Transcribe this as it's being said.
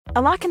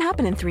A lot can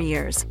happen in 3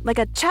 years, like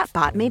a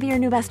chatbot may be your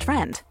new best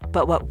friend.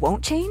 But what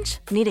won't change?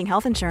 Needing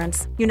health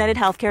insurance. United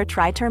Healthcare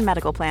Tri-Term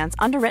Medical Plans,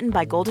 underwritten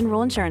by Golden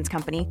Rule Insurance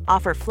Company,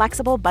 offer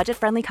flexible,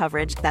 budget-friendly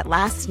coverage that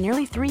lasts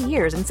nearly 3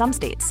 years in some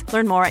states.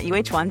 Learn more at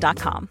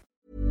uh1.com.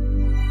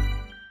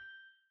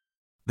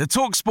 The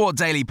TalkSport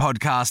Daily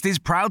podcast is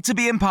proud to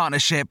be in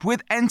partnership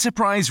with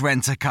Enterprise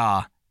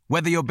Rent-A-Car.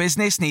 Whether your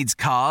business needs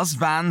cars,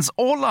 vans,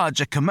 or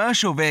larger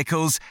commercial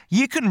vehicles,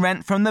 you can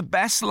rent from the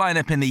best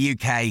lineup in the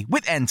UK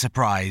with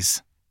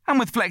Enterprise. And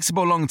with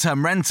flexible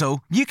long-term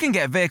rental, you can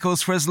get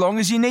vehicles for as long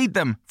as you need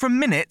them, from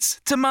minutes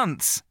to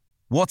months.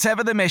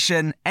 Whatever the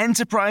mission,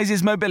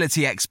 Enterprise's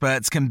mobility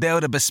experts can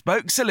build a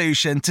bespoke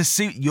solution to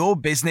suit your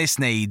business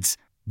needs.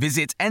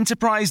 Visit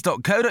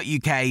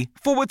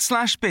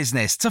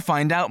enterprise.co.uk/business to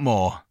find out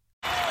more.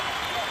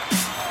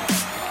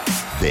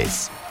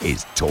 This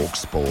is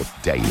TalkSport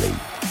Daily.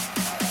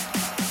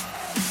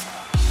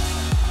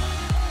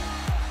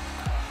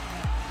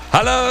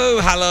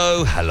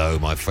 Hello,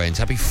 my friends.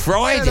 Happy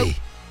Friday. Hello.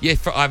 Yeah,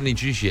 I haven't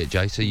introduced you yet,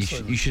 Jay, so you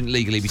shouldn't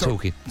legally be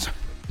talking. It's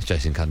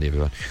Jason Cundy,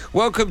 everyone.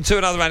 Welcome to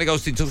another Andy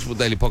Goldstein TalkSport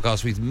Daily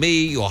podcast with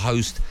me, your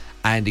host,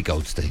 Andy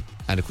Goldstein.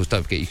 And, of course,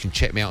 don't forget you can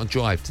check me out on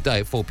Drive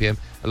today at 4 p.m.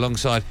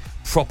 alongside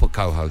proper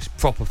co-host,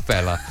 proper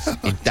fella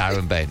in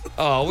Darren Bent.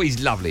 Oh,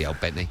 he's lovely, old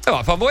Bentley. All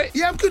right, fun boy?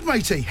 Yeah, I'm good,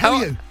 matey. How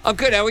are you? I'm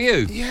good, how are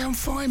you? Yeah, I'm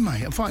fine,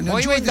 mate. I'm fine. Why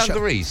are you in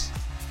dungarees?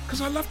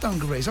 Because I love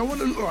dungarees. I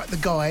want to look like the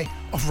guy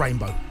off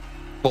Rainbow.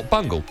 What,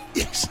 Bungle?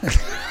 Yes.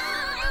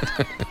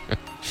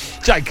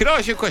 Jay, can I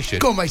ask you a question?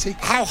 Go on, matey.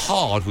 How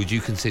hard would you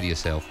consider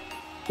yourself?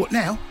 What,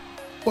 now?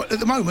 What,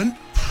 at the moment?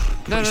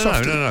 No. Oh,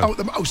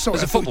 sorry.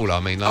 As a footballer, I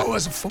mean. Like,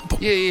 as a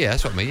footballer. Yeah,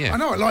 that's what I mean, yeah. I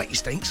know I like you,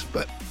 Stinks,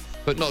 but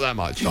not that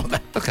much. Not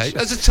that much. Okay,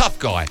 as a tough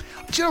guy.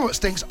 Do you know what,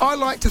 Stinks? I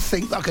like to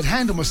think that I can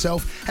handle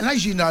myself, and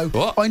as you know,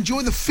 What? I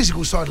enjoy the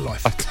physical side of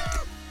life.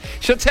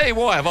 Shall I tell you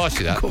why I've asked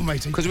you that? Go on,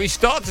 matey. Because we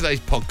start today's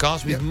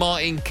podcast with Yep.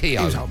 Martin He was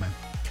Keown, hard, man.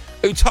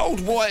 who told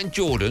White and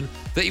Jordan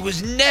that he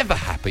was never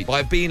happy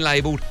by being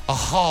labelled a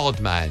hard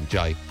man,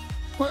 Jay.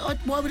 Why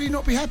would he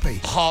not be happy?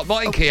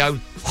 Martin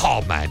Keown,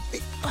 hard man.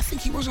 I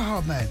think he was a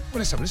hard man. Well,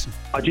 let's have a listen.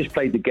 I just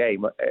played the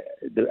game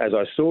as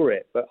I saw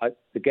it, but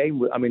the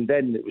game, I mean,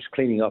 then it was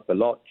cleaning up a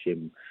lot,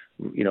 Jim.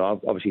 You know, I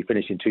obviously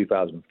finished in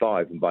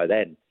 2005, and by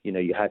then, you know,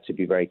 you had to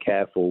be very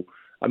careful.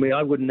 I mean,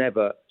 I would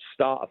never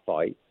start a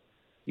fight.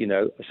 You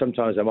know,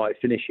 sometimes I might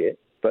finish it,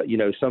 but, you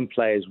know, some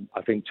players,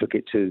 I think, took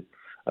it to,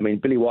 I mean,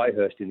 Billy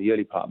Whitehurst in the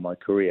early part of my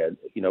career,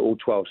 you know, all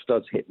 12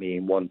 studs hit me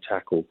in one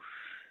tackle,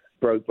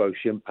 broke both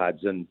shin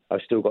pads, and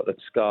I've still got the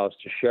scars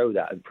to show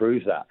that and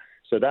prove that.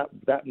 So that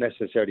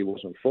necessarily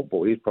wasn't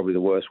football. He was probably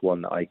the worst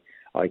one that I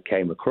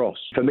came across.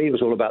 For me, it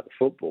was all about the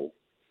football.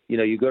 You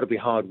know, you've got to be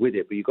hard with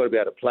it, but you've got to be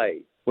able to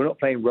play. We're not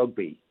playing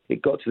rugby.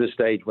 It got to the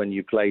stage when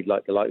you played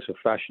like the likes of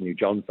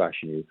John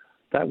Fashanu.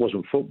 That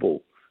wasn't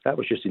football. That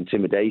was just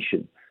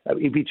intimidation.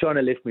 He'd be trying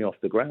to lift me off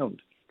the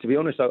ground. To be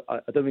honest, I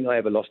don't think I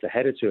ever lost a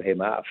header to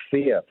him out of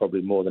fear,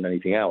 probably more than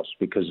anything else.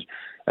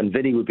 And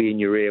Vinny would be in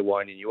your ear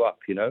winding you up,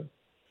 you know,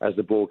 as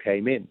the ball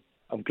came in.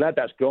 I'm glad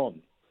that's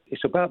gone.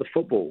 It's about the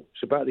football.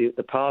 It's about the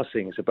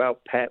passing. It's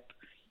about Pep,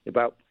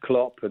 about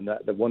Klopp, and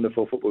the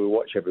wonderful football we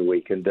watch every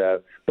week. And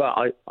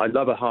but I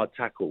love a hard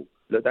tackle.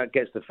 That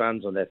gets the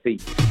fans on their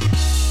feet.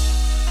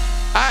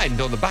 And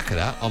on the back of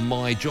that, on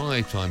my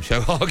Drive Time show,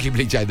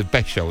 arguably, Jay, the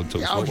best show on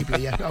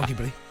TalkSport.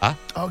 Arguably. Huh?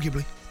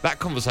 Arguably. That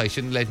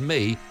conversation led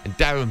me and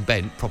Darren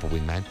Bent, proper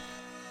wingman,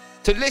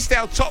 to list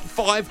our top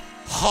 5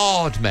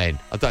 hard men.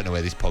 I don't know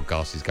where this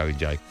podcast is going,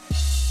 Jay.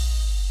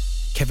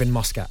 Kevin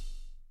Muscat.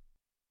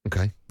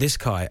 Okay. This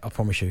guy, I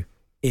promise you,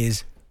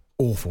 is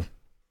awful.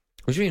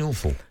 What do you mean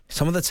awful?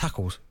 Some of the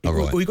tackles. Oh,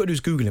 right. All you got to do is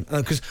Google him.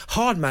 Because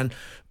hard man,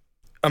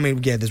 I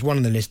mean, yeah, there's one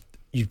on the list.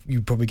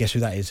 You probably guess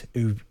who that is.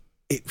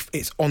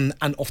 It's on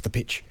and off the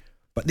pitch.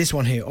 But this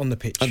one here, on the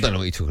pitch. I don't know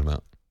what you're talking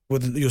about.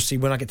 Well, you'll see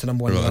when I get to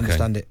number 1, Right, you'll okay.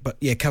 understand it. But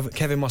yeah,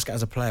 Kevin Muscat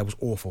as a player was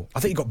awful. I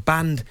think he got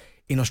banned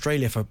in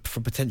Australia for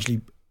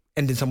potentially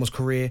ending someone's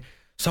career.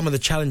 Some of the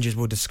challenges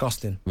were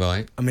disgusting.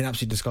 Right. I mean,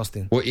 absolutely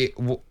disgusting. What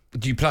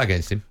do you play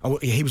against him? Oh,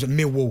 yeah, he was at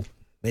Millwall.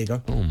 There you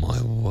go. Oh,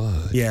 my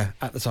word. Yeah,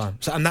 at the time.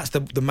 So, and that's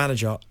the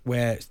manager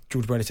where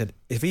George Brady said,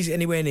 if he's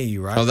anywhere near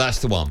you, right? Oh, that's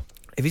the one.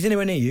 If he's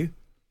anywhere near you,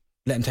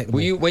 let him take the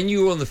ball. When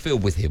you were on the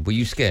field with him, were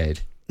you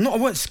scared? No, I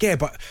weren't scared,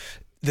 but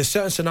there's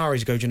certain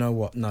scenarios you go, do you know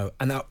what? No.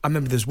 And I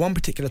remember there's one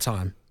particular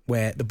time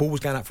where the ball was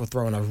going out for a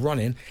throw and I was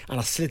running and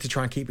I slid to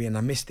try and keep it in and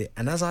I missed it.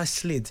 And as I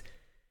slid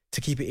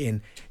to keep it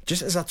in,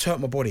 just as I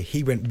turned my body,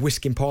 he went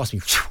whisking past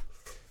me.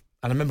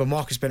 And I remember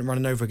Marcus Bent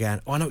running over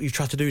again. I know what you've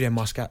tried to do there,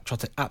 Muscat.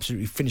 Tried to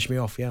absolutely finish me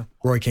off, yeah.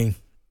 Roy Keane.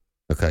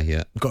 Okay,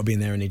 yeah. Got to be in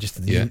there, and he just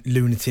Yeah.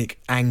 lunatic,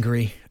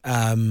 angry.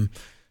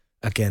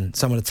 Again,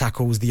 some of the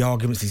tackles, the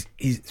arguments,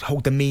 his whole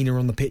demeanour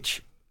on the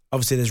pitch.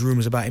 Obviously, there's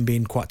rumours about him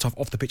being quite tough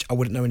off the pitch. I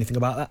wouldn't know anything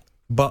about that.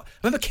 But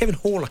I remember Kevin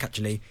Horlock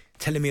actually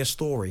telling me a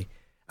story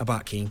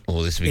about Keane.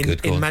 Oh, this would be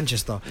good. In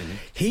Manchester. Mm-hmm.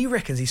 He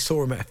reckons he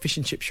saw him at a fish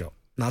and chip shop.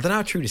 Now, I don't know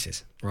how true this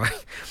is,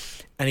 right?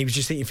 And he was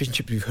just eating fish and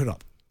chips with his hood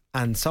up.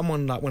 And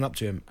someone went up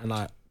to him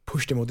and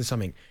pushed him or did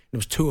something. And there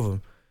was 2 of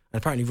them. And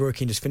apparently Roy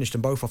Keane just finished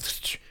them both off.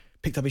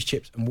 picked up his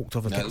chips and walked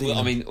off and kept No, eating I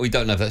them. mean, we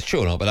don't know if that's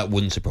true or not, but that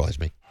wouldn't surprise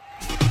me.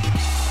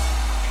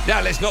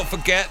 Now, let's not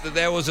forget that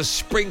there was a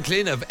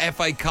sprinkling of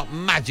FA Cup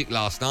magic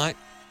last night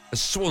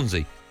as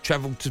Swansea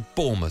travelled to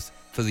Bournemouth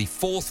for the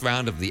 4th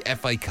round of the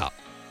FA Cup.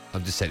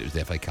 I've just said it was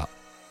the FA Cup.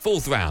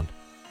 4th round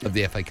of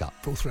the FA Cup.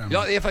 4th round. You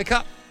like the FA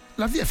Cup?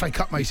 Love the FA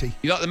Cup, matey.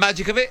 You like the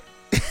magic of it?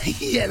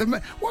 Yeah.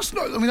 What's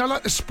not? I mean, I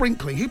like the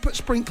sprinkling. Who put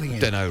sprinkling in?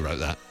 Don't know who wrote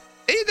that.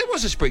 There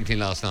was a sprinkling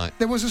last night.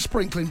 There was a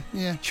sprinkling.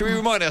 Yeah. Should we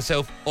remind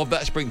ourselves of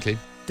that sprinkling?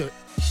 Do it.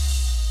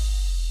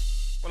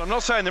 Well, I'm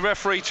not saying the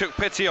referee took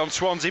pity on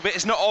Swansea, but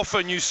it's not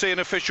often you see an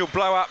official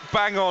blowout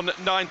bang on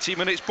 90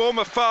 minutes.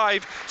 Bournemouth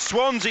 5,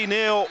 Swansea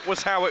 0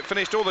 was how it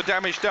finished. All the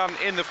damage done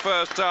in the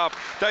first half.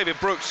 David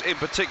Brooks in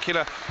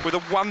particular with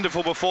a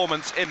wonderful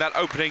performance in that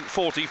opening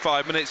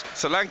 45 minutes.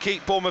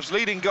 Solanke, Bournemouth's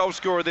leading goal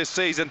scorer this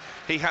season,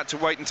 he had to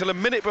wait until a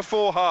minute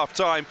before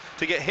half-time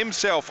to get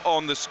himself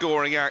on the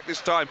scoring act.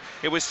 This time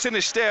it was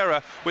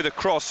Sinistera with a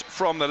cross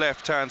from the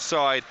left-hand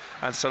side,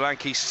 and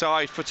Solanke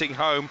side-footing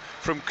home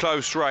from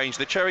close range.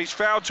 The Cherries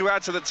failed to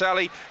add to the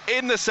tally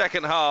in the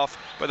second half,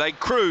 but they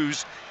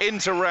cruise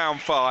into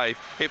round 5.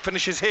 It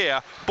finishes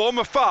here,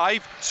 Bournemouth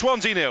 5,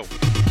 Swansea 0.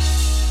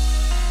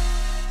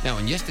 Now,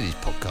 on yesterday's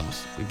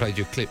podcast, we played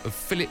you a clip of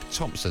Philip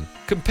Thompson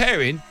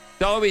comparing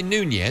Darwin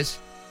Núñez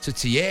to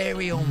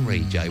Thierry Henry.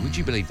 Jay, would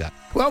you believe that?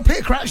 Well,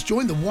 Peter Crouch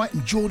joined the White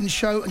and Jordan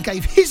show and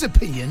gave his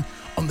opinion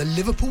on the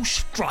Liverpool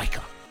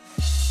striker.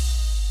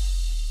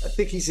 I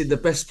think he's in the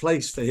best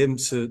place for him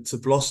to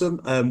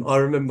blossom. I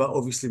remember,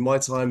 obviously, my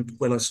time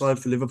when I signed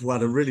for Liverpool, I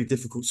had a really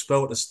difficult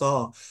spell at the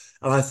start.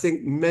 And I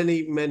think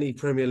many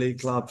Premier League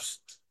clubs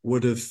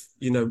would have,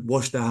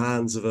 washed their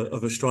hands of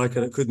a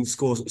striker that couldn't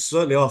score.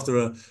 Certainly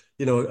after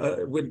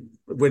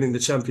winning the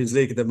Champions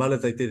League in the manner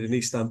they did in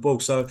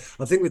Istanbul. So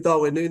I think with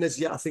Darwin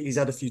Núñez, I think he's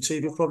had a few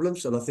teething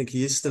problems, and I think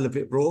he is still a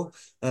bit raw.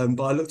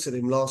 But I looked at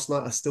him last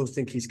night. I still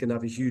think he's going to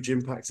have a huge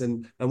impact.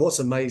 And what's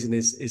amazing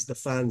is the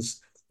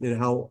fans.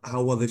 How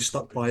well they've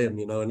stuck by him,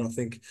 and I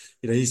think,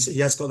 he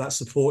has got that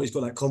support, he's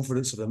got that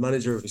confidence of the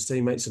manager, of his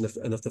teammates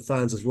and of the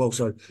fans as well.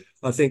 So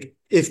I think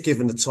if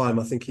given the time,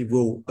 I think he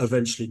will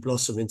eventually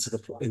blossom into the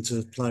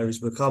player he's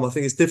become. I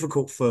think it's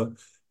difficult for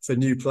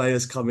new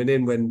players coming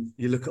in when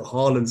you look at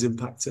Haaland's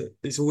impact.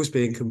 It's always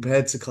being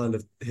compared to kind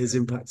of his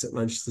impact at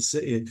Manchester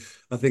City.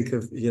 I think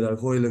of,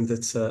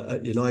 Højlund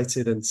at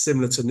United, and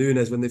similar to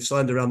Núñez, when they've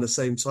signed around the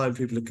same time,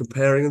 people are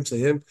comparing him to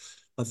him.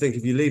 I think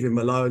if you leave him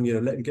alone,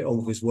 let him get on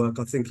with his work,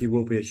 I think he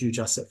will be a huge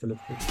asset for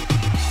Liverpool.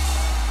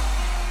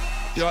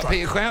 Do you like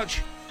Peter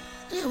Crouch?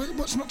 Yeah,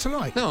 what's not to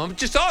like? No, I'm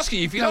just asking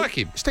you if you like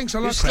him. Stinks, I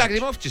You like slagged Crouch.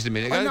 him off just a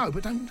minute ago. I know,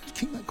 but don't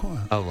keep that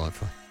quiet. Oh, right,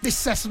 fine. This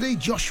Saturday,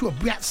 Joshua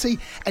Biazzi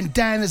and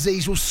Dan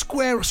Aziz will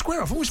square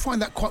off. I always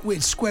find that quite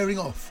weird, squaring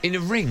off. In a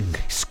ring?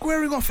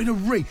 Squaring off in a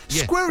ring.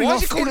 Yeah. Squaring Why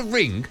off. is it called a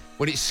ring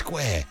when it's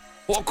square?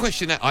 What a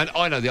question that...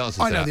 I know the answer to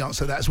that. I know the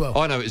answer to that as well.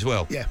 I know it as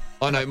well. Yeah.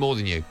 I know it more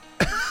than you.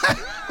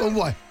 Well,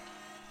 why?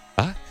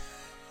 Huh?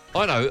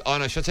 I know.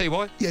 Shall I tell you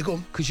why? Yeah, go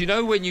on. Because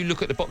when you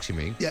look at the boxing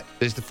ring,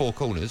 there's the 4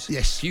 corners.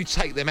 Yes. If you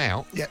take them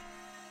out,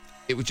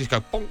 it would just go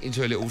bonk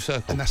into a little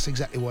circle. And that's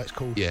exactly why it's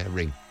called. Yeah, a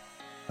ring.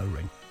 A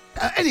ring.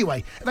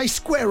 Anyway, they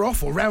square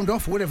off or round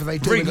off or whatever they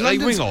do.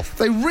 Ring off.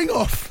 They ring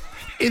off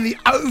in the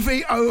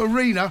OVO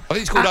Arena. I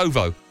think it's called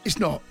OVO. It's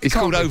not. It's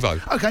called OVO.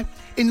 Okay.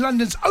 In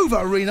London's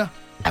OVO Arena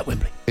at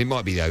Wembley. It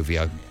might be the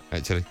OVO,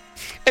 actually.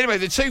 Anyway,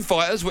 the 2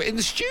 fighters were in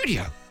the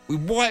studio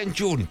with White and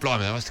Jordan.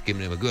 Blimey, I must have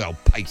given them a good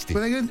old pasting.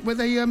 Were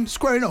they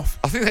squaring off?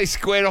 I think they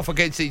squared off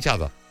against each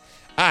other.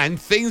 And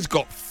things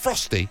got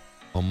frosty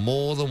on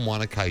more than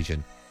one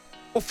occasion.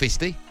 Or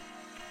fisty.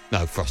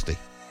 No, frosty.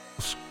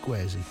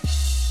 Squaresy.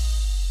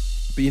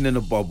 Being in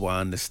a bubble, I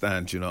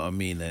understand, you know what I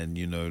mean? And,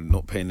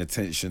 not paying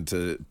attention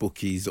to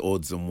bookies,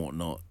 odds and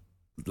whatnot.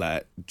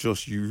 Like,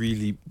 Josh, you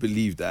really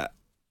believe that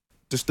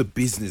just the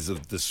business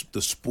of the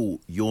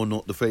sport, you're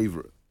not the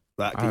favourite?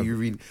 Like, you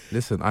really...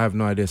 Listen, I have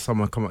no idea.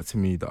 Someone come up to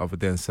me the other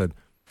day and said,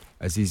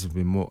 Aziz has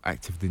been more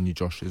active than you,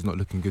 Josh. It's not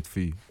looking good for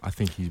you. I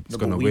think he's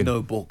going to win. We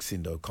know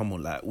boxing, though. Come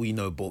on, we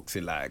know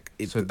boxing.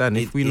 So, Dan,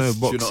 if we know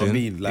boxing, you know what I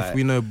mean? if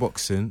we know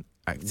boxing,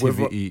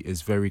 activity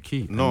is very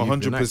key. No,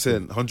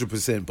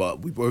 100%.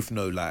 But we both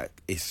know,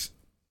 it's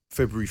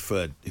February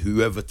 3rd.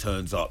 Whoever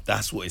turns up,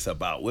 that's what it's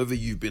about. Whether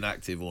you've been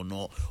active or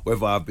not,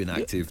 whether I've been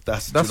active,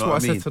 that's what I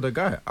said to the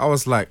guy. I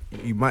was like,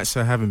 you might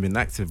say I haven't been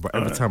active, but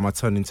every time I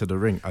turn into the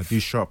ring, I do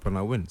show up and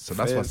I win. So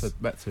that's what I said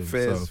back to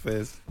him.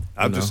 Fairs.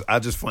 I'm just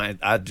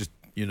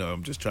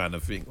trying to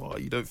think. Oh,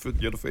 you don't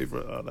think you're the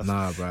favourite?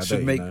 Nah, bro.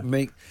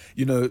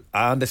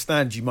 I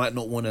understand you might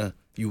not want to.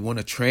 You want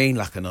to train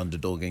like an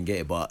underdog and get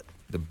it, but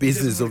the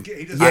business of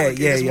But I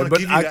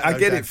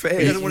get it.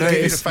 Fair. You know it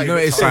is,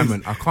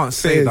 Simon. I can't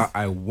say that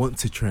I want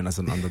to train as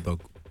an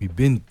underdog. We've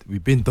been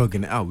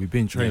dogging it out. We've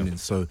been training,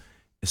 so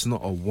it's not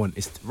a want.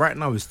 Right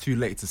now it's too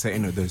late to say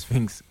any of those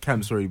things.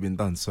 Camp's already been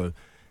done, so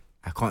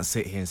I can't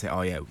sit here and say,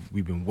 oh yeah,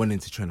 we've been wanting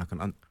to train like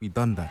we've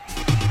done that.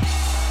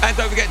 And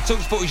don't forget,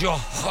 TalkSport is your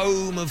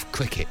home of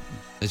cricket.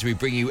 as we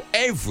bring you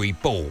every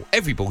ball,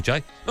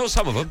 Jay, not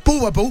some of them.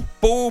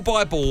 Ball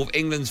by ball of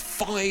England's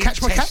 5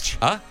 Catch by tests. catch.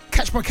 Huh?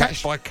 Catch by catch.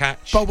 Catch by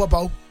catch. Bowl by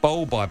bowl.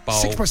 Bowl by bowl.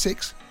 6 by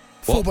 6.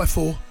 What? 4 by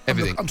 4.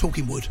 Everything. I'm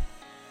talking wood.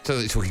 So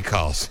they're talking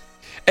cars.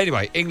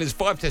 Anyway, England's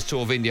 5 test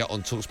tour of India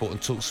on TalkSport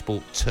and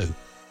TalkSport 2.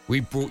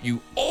 We brought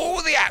you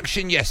all the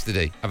action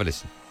yesterday. Have a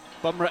listen.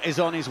 Bumrah is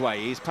on his way.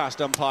 He's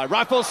past umpire.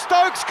 Rifle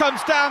Stokes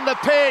comes down the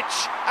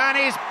pitch and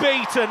is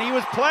beaten. He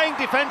was playing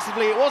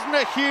defensively. It wasn't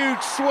a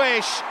huge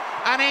swish.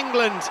 And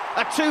England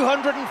at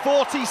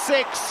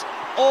 246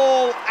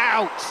 all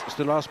out. It's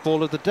the last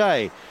ball of the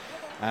day.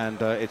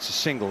 And it's a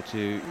single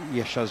to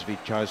Yashasvi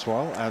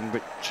Jaiswal, and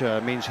which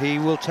means he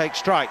will take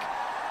strike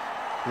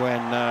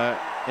when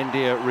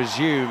India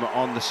resume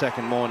on the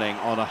second morning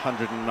on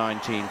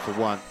 119 for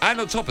 1.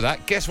 And on top of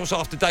that, guess what's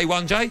after day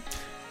 1, Jay?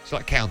 It's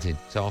like counting.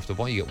 So after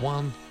 1, you get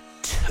 1,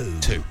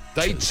 2.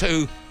 Day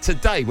 2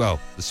 today. Well,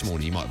 this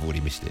morning, you might have already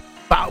missed it.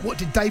 But what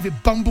did David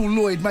Bumble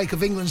Lloyd make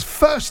of England's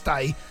first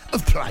day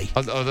of play?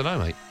 I don't know,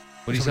 mate.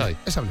 What do you say?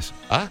 Let's have a listen.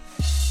 Huh?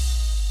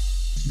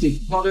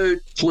 They've got to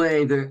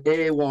play the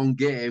A1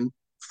 game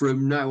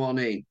from now on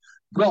in.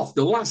 Goff,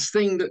 the last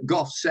thing that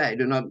Goff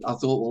said, and I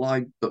thought, well,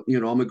 I'm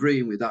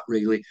agreeing with that,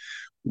 really.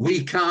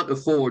 We can't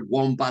afford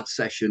one bad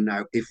session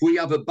now. If we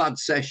have a bad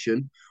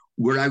session,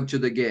 we're out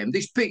of the game.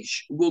 This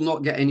pitch will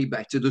not get any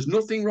better. There's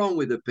nothing wrong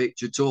with the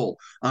pitch at all.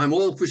 I'm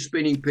all for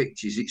spinning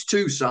pitches. It's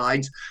two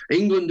sides.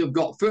 England have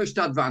got first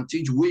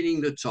advantage,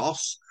 winning the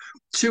toss.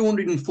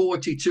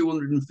 240,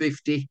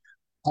 250.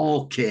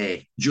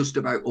 Okay, just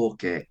about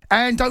okay.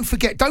 And don't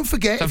forget. Don't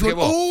forget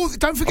what?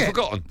 Don't forget. I've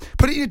forgotten.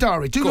 Put it in your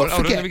diary. Do not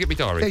forget. Let me get my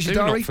diary. There's your Do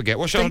diary. not forget.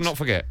 What shall I not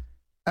forget?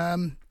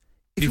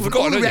 You've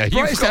forgotten, haven't you?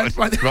 You've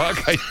forgotten. Right,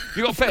 okay.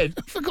 You got a pen?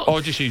 Forgotten. Oh,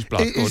 I'll just use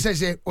blood. It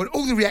says here,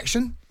 all the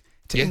reaction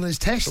to England's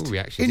test in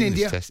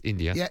India.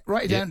 India. Yeah,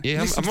 write it down.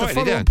 Yeah, Listen I'm to the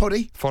writing it down.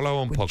 Poddy. Follow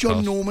on with podcast.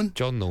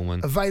 John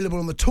Norman. Available Available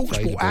on the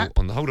TalkSport app.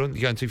 Hold on,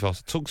 you're going too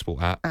fast.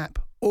 TalkSport app.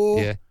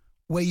 Or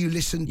where you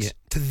listened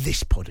to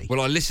this poddy.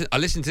 Well, I listened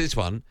to this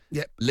one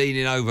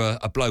leaning over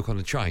a bloke on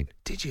the train.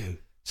 Did you?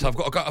 So I've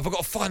got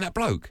to find that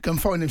bloke. Go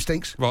and find him,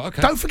 Stinks. Right,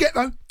 okay. Don't forget,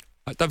 though.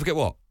 Don't forget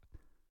what?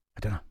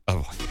 I don't know.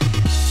 Oh.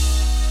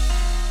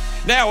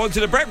 Now, on to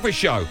the breakfast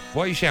show.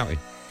 Why are you shouting?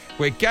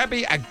 Where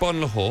Gabby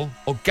Agbonlahor,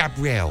 or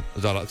Gabrielle,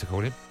 as I like to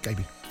call him,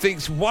 Gaby,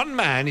 thinks one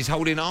man is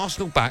holding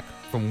Arsenal back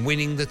from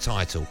winning the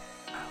title.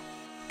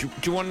 Do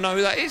you want to know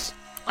who that is?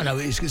 I know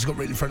it is. It's got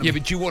written in front of me. Yeah,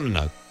 but do you want to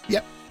know?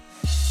 Yep.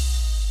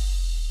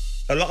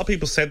 A lot of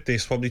people said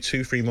this probably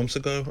 2-3 months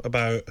ago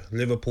about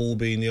Liverpool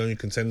being the only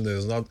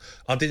contenders. And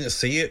I didn't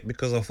see it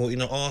because I thought,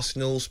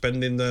 Arsenal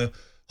spending the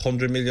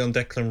 100 million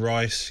Declan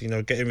Rice,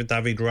 getting with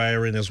David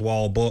Raya in as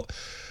well. But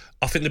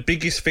I think the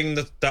biggest thing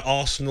that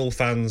Arsenal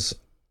fans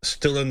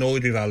still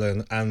annoyed with,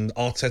 Alan, and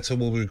Arteta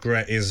will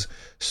regret, is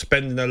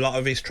spending a lot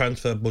of his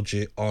transfer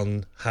budget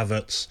on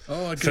Havertz.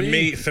 Oh, I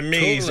agree. For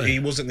me, Totally. he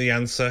wasn't the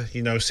answer.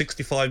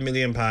 £65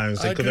 million. I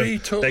agree,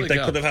 totally, they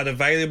Gab. could have had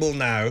available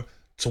now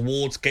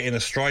towards getting a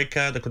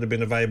striker. They could have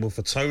been available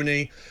for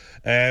Tony,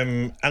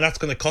 and that's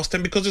going to cost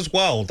them, because as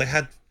well they've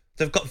got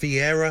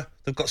Vieira,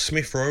 they've got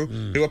Smith Rowe,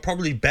 who are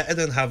probably better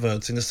than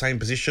Havertz in the same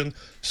position.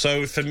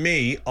 So for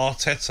me,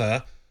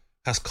 Arteta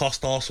has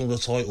cost Arsenal the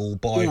title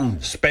by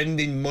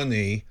spending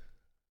money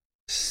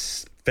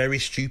very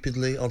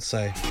stupidly, I'd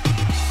say.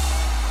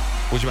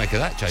 What do you make of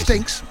that, Jason?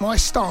 Stinks. My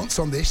stance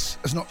on this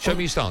has not... Show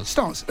me your stance.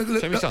 Stance. Show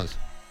me your stance.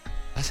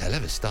 That's a hell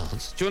of a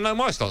stance. Do you want to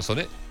know my stance on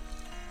it?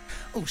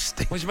 Oh,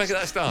 Stinks. What do you make of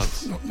that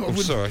stance? I'm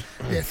sorry.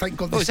 Yeah, thank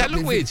God. Does that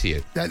look weird to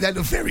you? That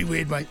look very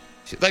weird, mate.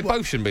 They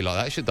both shouldn't be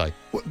like that, should they?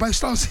 What, both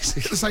stances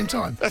at the same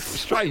time? That's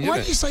strange, Why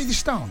isn't do you say the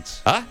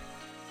stance? Huh?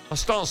 My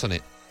stance on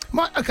it.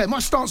 My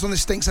stance on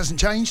this Stinks hasn't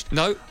changed.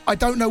 No. I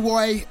don't know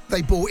why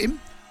they bought him.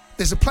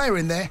 There's a player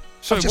in there.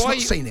 So I've just not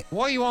seen it.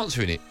 Why are you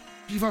answering it?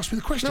 You've asked me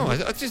the question. No, I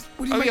just...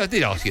 What do you mean? I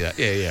did ask you that.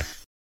 Yeah.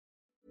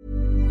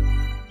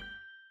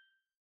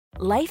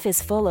 Life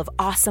is full of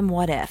awesome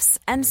what-ifs,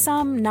 and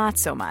some not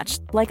so much,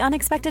 like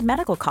unexpected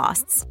medical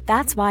costs.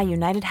 That's why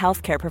United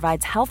Healthcare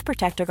provides Health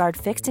Protector Guard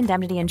fixed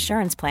indemnity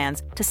insurance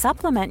plans to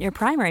supplement your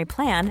primary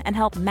plan and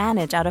help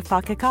manage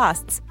out-of-pocket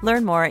costs.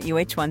 Learn more at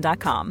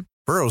uh1.com.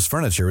 Burrow's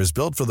furniture is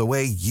built for the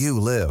way you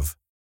live.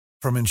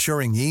 From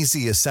ensuring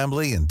easy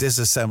assembly and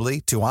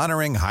disassembly to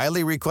honoring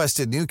highly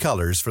requested new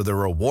colors for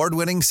their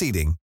award-winning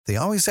seating, they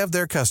always have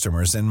their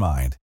customers in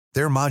mind.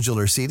 Their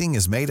modular seating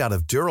is made out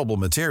of durable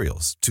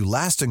materials to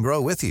last and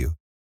grow with you.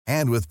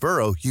 And with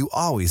Burrow, you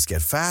always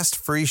get fast,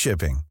 free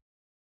shipping.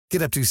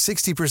 Get up to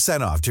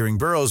 60% off during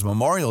Burrow's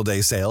Memorial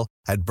Day sale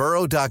at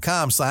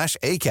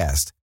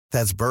burrow.com/ACAST.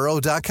 That's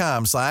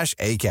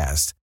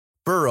burrow.com/ACAST.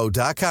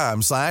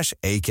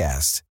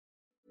 burrow.com/ACAST.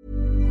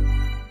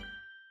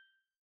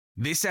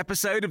 This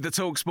episode of the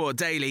TalkSport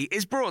Daily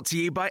is brought to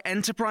you by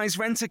Enterprise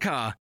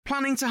Rent-A-Car.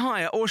 Planning to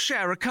hire or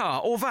share a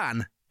car or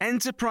van?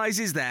 Enterprise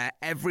is there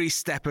every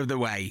step of the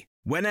way.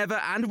 Whenever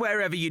and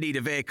wherever you need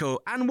a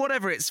vehicle and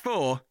whatever it's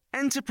for,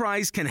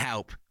 Enterprise can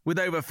help. With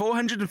over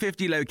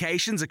 450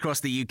 locations across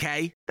the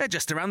UK, they're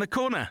just around the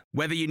corner.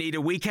 Whether you need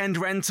a weekend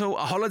rental,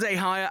 a holiday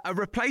hire, a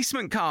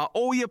replacement car,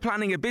 or you're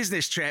planning a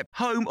business trip,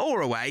 home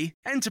or away,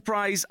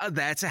 Enterprise are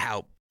there to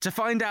help. To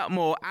find out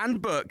more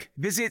and book,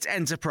 visit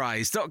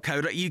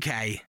enterprise.co.uk.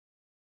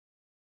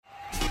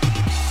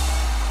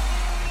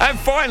 And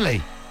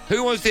finally,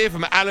 who wants to hear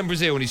from Alan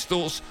Brazil and his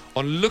thoughts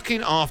on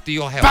looking after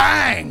your health?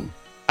 Bang!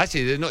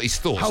 Actually, they're not his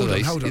thoughts, are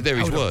they? They're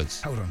his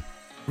words. Hold on.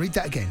 Read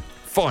that again.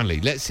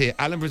 Finally, let's hear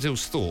Alan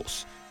Brazil's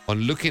thoughts on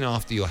looking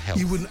after your health.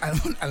 You wouldn't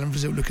want Alan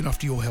Brazil looking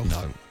after your health?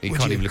 No, he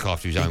can't even look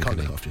after his own, can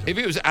he? If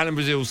it was Alan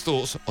Brazil's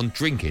thoughts on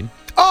drinking...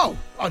 Oh,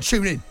 I'd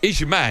tune in. He's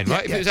your man,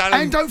 right? Yeah. If it was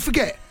Alan, and don't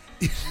forget...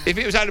 if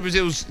it was Alan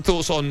Brazil's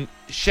thoughts on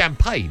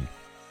champagne...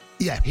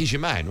 Yeah. He's your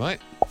man, right?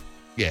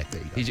 Yeah.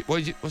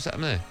 What's that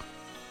there?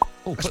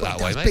 Oh, put that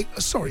away, mate.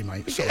 Sorry,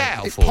 mate. Get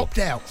out it for? Popped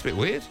out. It's a bit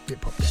weird.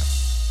 It popped out.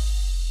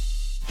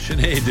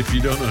 Sinead, if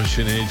you don't know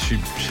Sinead,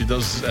 she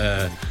does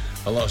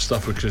a lot of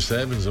stuff with Chris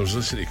Evans. I was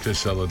listening to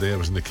Chris the other day. I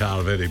was in the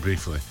car very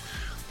briefly,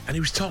 and he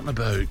was talking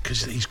about,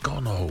 because he's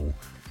gone all,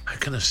 how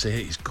can I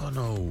say it? He's gone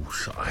all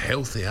sort of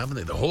healthy,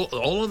 haven't they?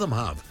 All of them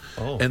have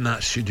in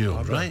that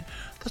studio, right?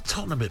 They're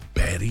talking about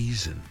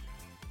berries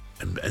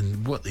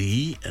and what they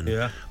eat,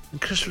 and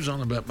Chris was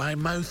on about, my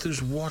mouth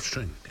is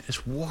watering.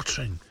 It's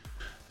watering.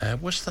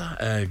 What's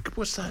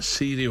that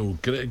cereal?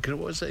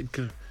 What is it?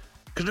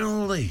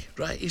 Granola,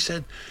 right? He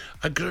said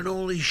a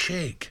granola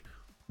shake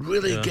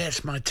really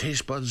gets my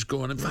taste buds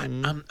going. In fact,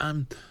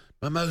 I'm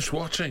my mouth's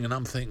watering, and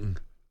I'm thinking,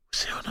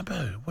 what's he on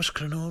about? What's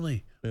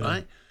granola,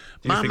 right?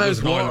 My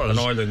mouth waters. An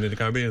island in the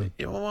Caribbean.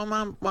 Yeah, well,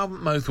 my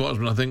mouth waters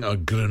when I think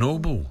of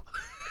Grenoble,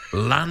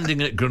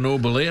 landing at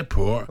Grenoble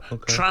Airport,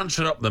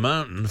 transfer up the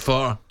mountain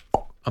for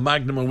a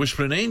Magnum or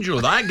Whispering Angel.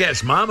 That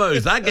gets my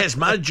mouth. That gets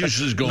my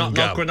juices going.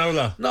 Not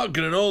granola. Not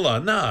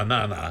granola.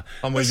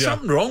 No. There's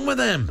something wrong with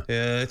them.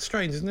 Yeah, it's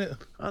strange, isn't it?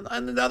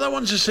 And the other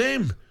one's the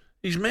same.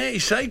 His mate,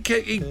 his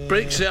sidekick, he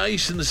breaks the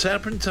ice in the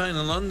Serpentine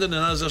in London,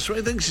 and as I swear,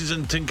 he thinks he's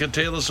in Tinker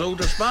Tailor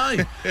Soldier Spy.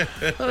 There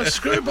are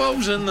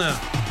screwballs in there.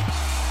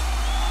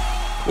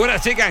 Well,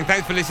 that's it, gang.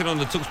 Thanks for listening on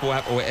the TalkSport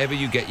app or wherever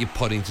you get your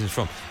Poddingtons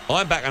from.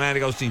 I'm back on Andy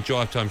Goldstein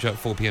Drive Time Show at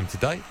 4 p.m.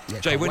 today. Yeah,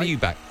 Jay, when are you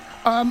back?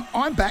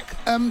 I'm back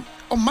on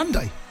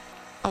Monday.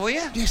 Oh,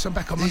 yeah? Yes, I'm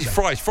back on Monday.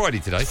 It's Friday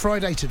today? It's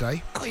Friday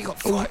today. Oh, you got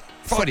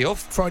Friday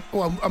off? Friday.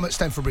 Oh, I'm at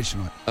Stamford Bridge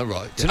tonight. Oh,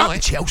 right. Tonight? Up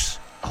at Chelsea.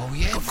 Oh,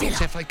 yeah, of course,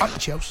 FA Cup. Up at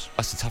Chelsea.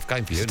 That's a tough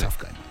game for you, It's a isn't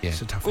tough it? game. Yeah.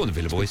 It's a tough Go on the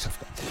game. Villa boys. It's a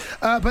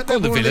tough game. But go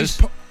on the Villas.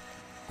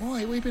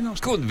 Why, we've been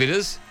asked. Go on the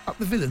Villas. Up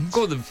the villains.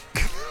 Go on the...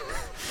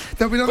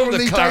 There'll be another one of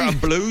these Claret days.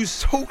 and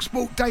Blues.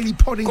 TalkSport Daily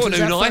Poddingtons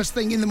Unai. first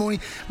thing in the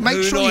morning. Make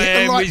Unai sure you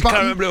hit the like with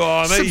Claret and Blue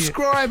button, Army.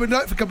 subscribe and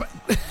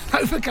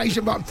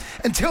notification button.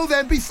 Until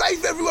then, be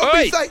safe, everyone.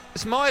 Oi, be safe.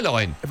 It's my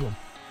line. Everyone.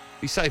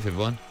 Be safe,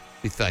 everyone.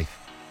 Be safe.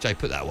 Jay,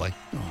 put that away.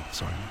 Oh,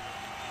 sorry.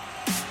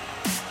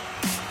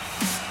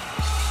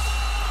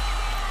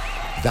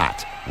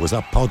 That was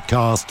a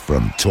podcast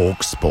from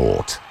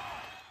TalkSport.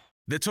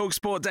 The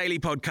TalkSport Daily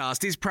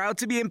Podcast is proud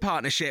to be in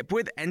partnership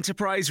with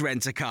Enterprise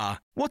Rent-A-Car.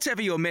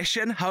 Whatever your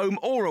mission, home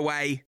or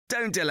away,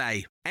 don't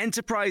delay.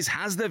 Enterprise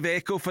has the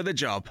vehicle for the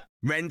job.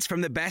 Rent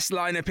from the best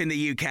lineup in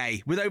the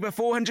UK. With over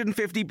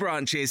 450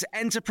 branches,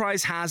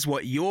 Enterprise has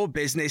what your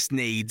business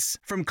needs.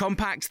 From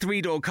compact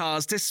three-door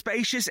cars to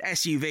spacious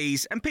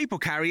SUVs and people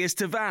carriers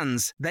to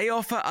vans, they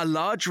offer a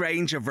large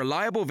range of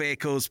reliable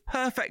vehicles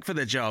perfect for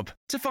the job.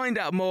 To find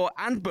out more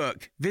and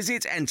book,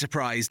 visit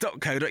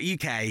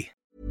enterprise.co.uk.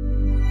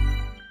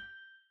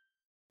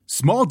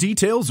 Small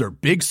details are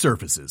big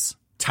surfaces.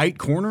 Tight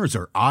corners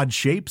are odd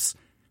shapes.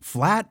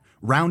 Flat,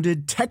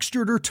 rounded,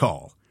 textured, or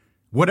tall.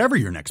 Whatever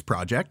your next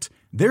project,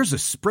 there's a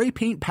spray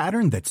paint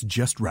pattern that's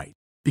just right.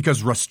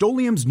 Because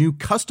Rust-Oleum's new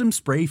Custom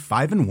Spray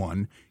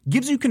 5-in-1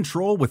 gives you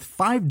control with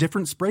 5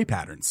 different spray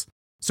patterns.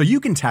 So you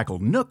can tackle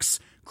nooks,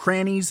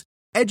 crannies,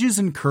 edges,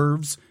 and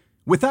curves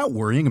without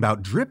worrying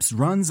about drips,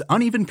 runs,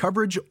 uneven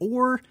coverage,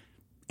 or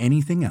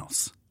anything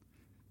else.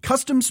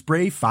 Custom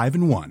Spray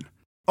 5-in-1.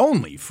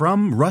 Only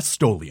from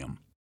Rust-Oleum.